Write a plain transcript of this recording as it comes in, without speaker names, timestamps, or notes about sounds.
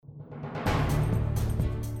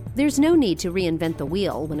There's no need to reinvent the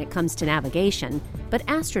wheel when it comes to navigation, but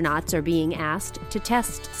astronauts are being asked to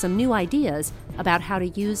test some new ideas about how to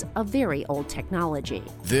use a very old technology.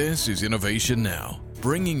 This is Innovation Now,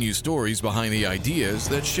 bringing you stories behind the ideas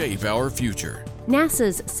that shape our future.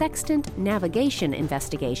 NASA's Sextant Navigation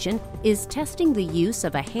investigation is testing the use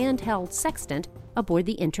of a handheld sextant aboard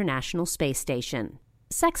the International Space Station.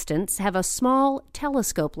 Sextants have a small,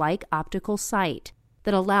 telescope-like optical sight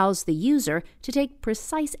that allows the user to take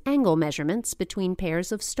precise angle measurements between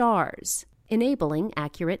pairs of stars, enabling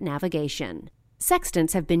accurate navigation.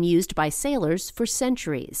 Sextants have been used by sailors for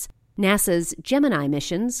centuries. NASA's Gemini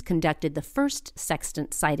missions conducted the first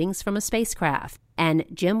sextant sightings from a spacecraft, and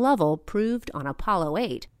Jim Lovell proved on Apollo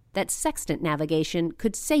 8 that sextant navigation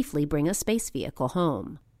could safely bring a space vehicle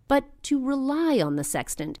home. But to rely on the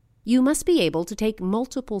sextant, you must be able to take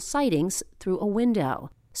multiple sightings through a window.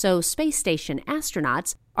 So space station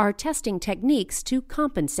astronauts are testing techniques to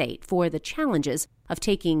compensate for the challenges of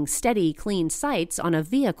taking steady, clean sights on a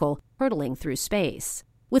vehicle hurtling through space.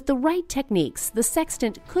 With the right techniques, the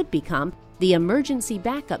sextant could become the emergency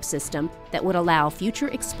backup system that would allow future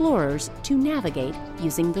explorers to navigate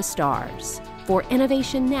using the stars. For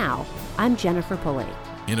Innovation Now, I'm Jennifer Pulley.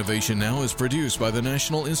 Innovation Now is produced by the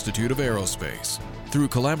National Institute of Aerospace through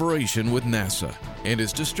collaboration with NASA and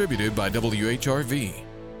is distributed by WHRV.